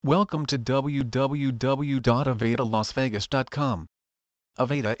Welcome to www.avadalasvegas.com.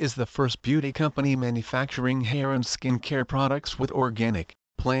 Aveda is the first beauty company manufacturing hair and skincare products with organic,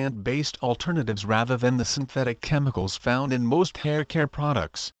 plant-based alternatives rather than the synthetic chemicals found in most hair care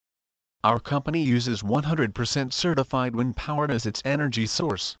products. Our company uses 100% certified wind power as its energy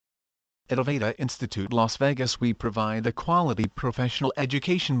source. At Aveda Institute Las Vegas we provide a quality professional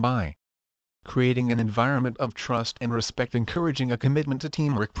education by creating an environment of trust and respect, encouraging a commitment to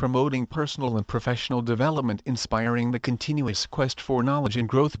teamwork, promoting personal and professional development, inspiring the continuous quest for knowledge and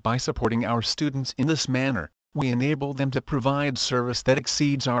growth. By supporting our students in this manner, we enable them to provide service that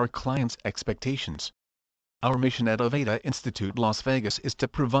exceeds our clients' expectations. Our mission at Aveda Institute Las Vegas is to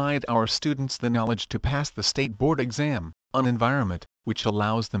provide our students the knowledge to pass the state board exam, an environment which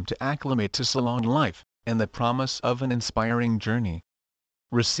allows them to acclimate to salon life, and the promise of an inspiring journey.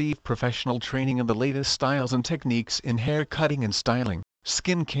 Receive professional training in the latest styles and techniques in hair cutting and styling,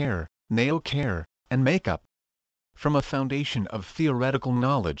 skin care, nail care, and makeup. From a foundation of theoretical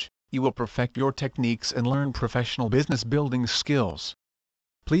knowledge, you will perfect your techniques and learn professional business building skills.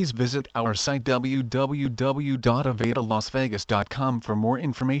 Please visit our site www.avadalasvegas.com for more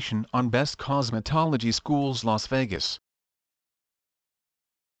information on Best Cosmetology Schools Las Vegas.